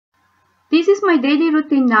This is my daily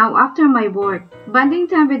routine now after my work, bonding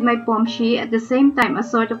time with my Pomshih at the same time a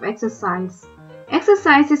sort of exercise.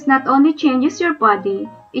 Exercise not only changes your body,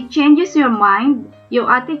 it changes your mind, your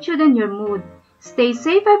attitude and your mood. Stay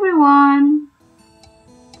safe everyone!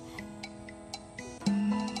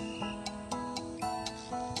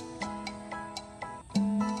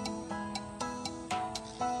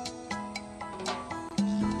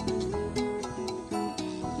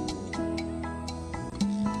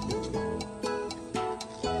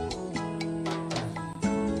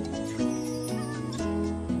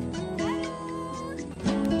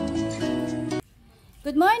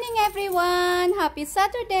 Good morning everyone! Happy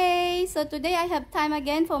Saturday! So today I have time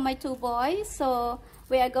again for my two boys. So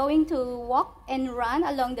we are going to walk and run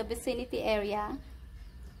along the vicinity area.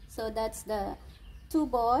 So that's the two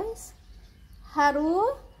boys.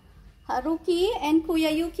 Haruki and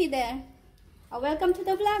Kuya Yuki there. Welcome to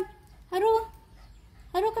the vlog. Haru,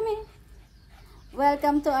 come here.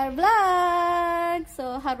 Welcome to our vlog.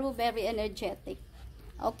 So Haru very energetic.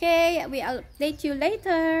 Okay, I'll update you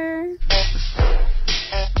later.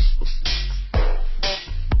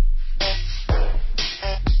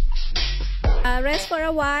 Rest for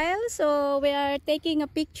a while, so we are taking a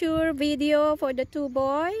picture video for the two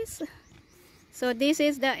boys. So this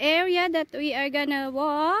is the area that we are gonna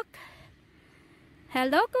walk.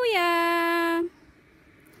 Hello Kuya,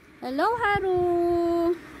 hello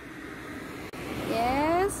Haru.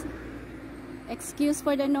 Yes, excuse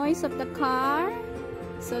for the noise of the car.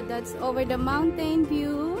 So that's over the mountain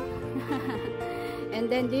view. And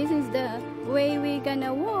then this is the way we're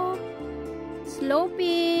gonna walk,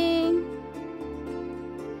 sloping.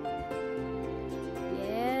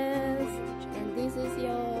 This is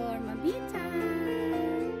your mamita.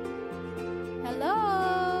 Hello.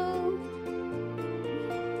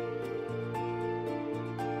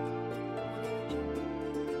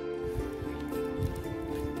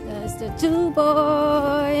 There's the two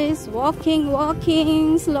boys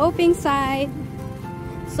walking, sloping side.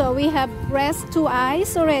 So we have rest 2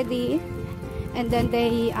 eyes already, and then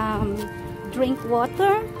they drink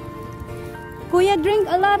water. Kuya drink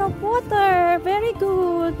a lot of water. Very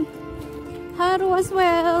good. Haru as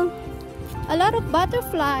well. A lot of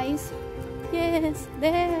butterflies. Yes,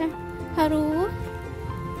 there. Haru.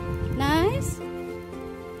 Nice.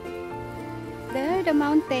 There, the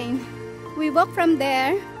mountain. We walk from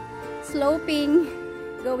there, sloping,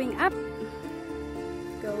 going up.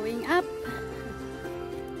 Going up.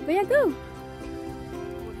 Where you go?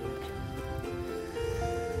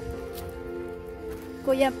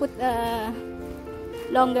 Kuya put a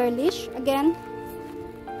longer leash again.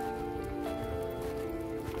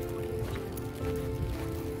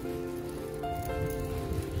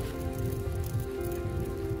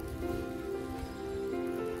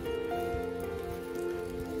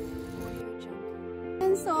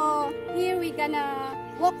 So here we're gonna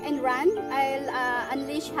walk and run. I'll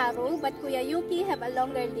unleash Haru, but Kuya Yuki have a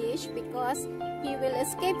longer leash because he will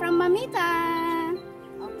escape from Mamita.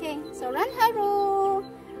 Okay, so run Haru.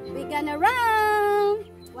 We're gonna run.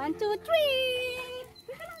 1, 2, 3.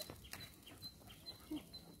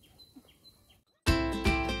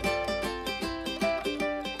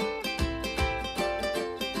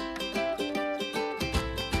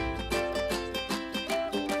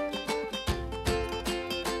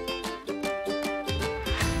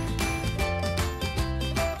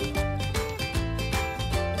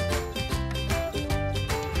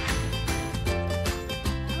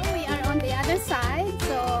 Side,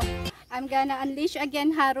 so I'm gonna unleash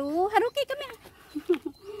again Haru. Haruki, come here.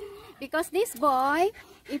 Because this boy,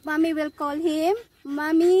 if mommy will call him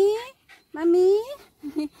mommy,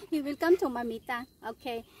 he will come to Mamita.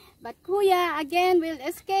 Okay, but Kuya again will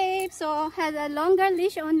escape, so has a longer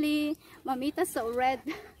leash only. Mamita so red.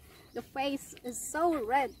 The face is so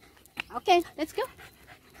red. Okay, let's go.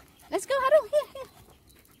 Let's go, Haru. Here.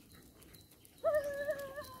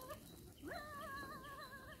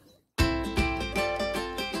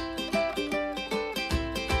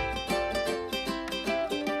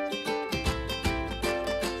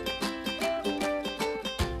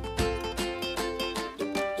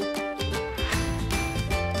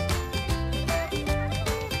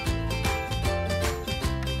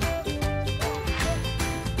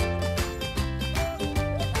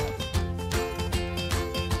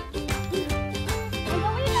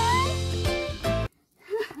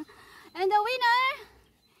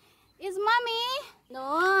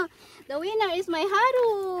 The winner is my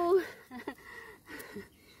Haru.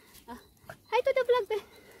 Hi to the vlog.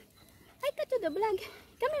 Hi to the vlog.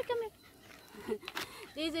 Come here.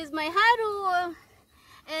 This is my Haru.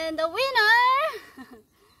 And the winner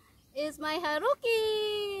is my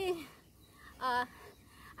Haruki.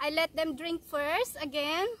 let them drink first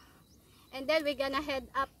again. And then we're gonna head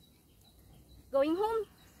up. Going home.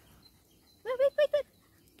 Wait.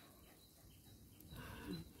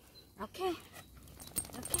 Okay.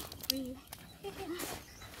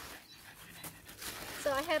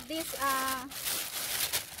 So I have this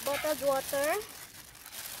bottled water.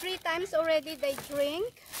 3 times already they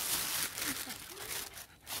drink.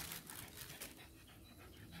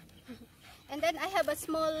 And then I have a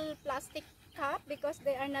small plastic cup because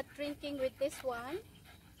they are not drinking with this one.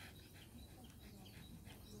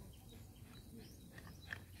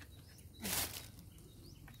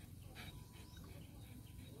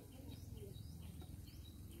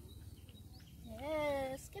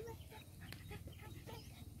 Yes, come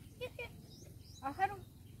here. Oh, Haru.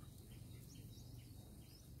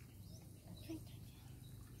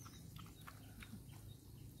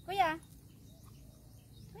 Kuya.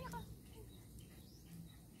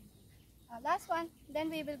 Last one, then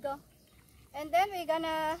we will go. And then we're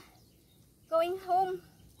gonna going home.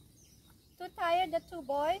 Too tired, the 2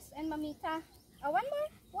 boys and Mamita. One more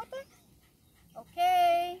water.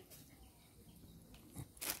 Okay.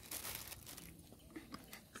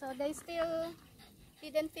 So they still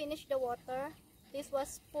didn't finish the water. This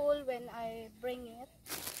was full when I bring it.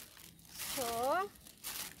 So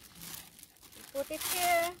we put it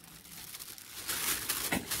here.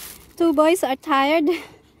 2 boys are tired,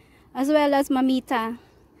 as well as Mamita.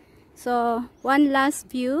 So one last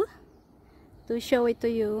view to show it to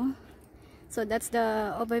you. So that's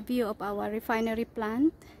the overview of our refinery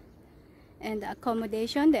plant and the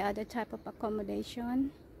accommodation, the other type of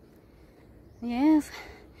accommodation. Yes,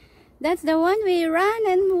 that's the one we run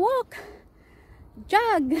and walk,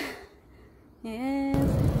 jog. Yes.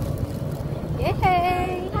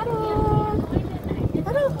 Yay! Haru!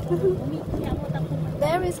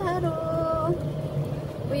 There is Haru.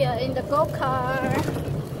 We are in the go-kart.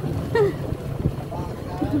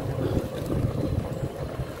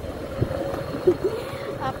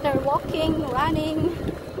 After walking, running,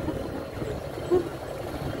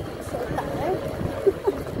 so tired.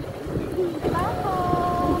 Back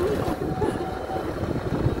home.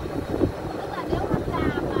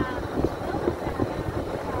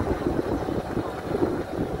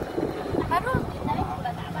 Haru,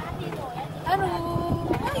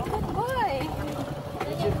 ay, good boy.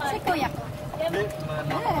 Si Kuya.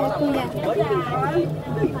 Kuya.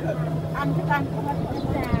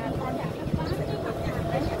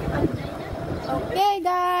 Okay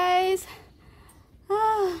guys,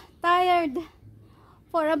 tired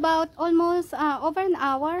for about almost over an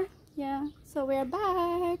hour. Yeah, so we're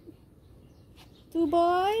back. 2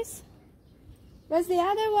 boys. Where's the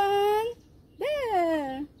other one?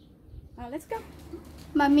 There. Let's go.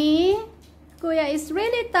 Mommy, Kuya is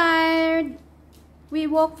really tired. We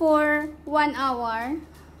walk for 1 hour.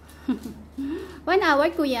 1 hour,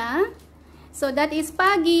 Kuya. So that is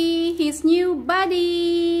Pagi, his new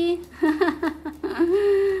buddy.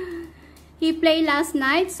 He played last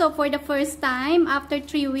night, so for the first time after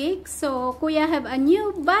 3 weeks. So Kuya have a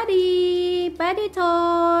new buddy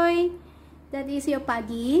toy. That is your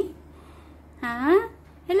Pagi.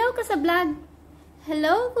 Hello ka sa vlog.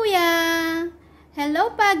 Hello Kuya.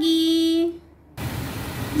 Hello Pagi.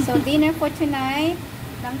 So dinner for tonight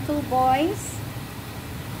ng 2 boys.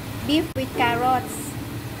 Beef with carrots.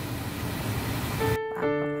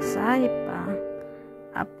 Papamasahe pa.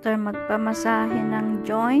 After magpamasahe ng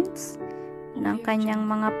joints ng kanyang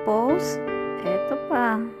mga paws, eto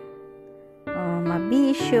pa.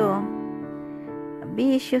 Mabisyo.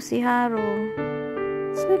 Mabisyo si Haru.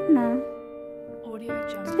 Sleep na.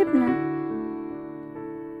 Sleep na.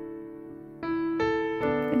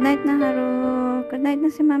 Good night na, Haru. Good night na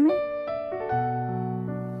si Mami.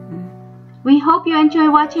 We hope you enjoy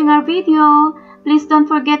watching our video. Please don't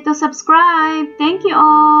forget to subscribe. Thank you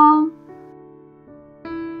all.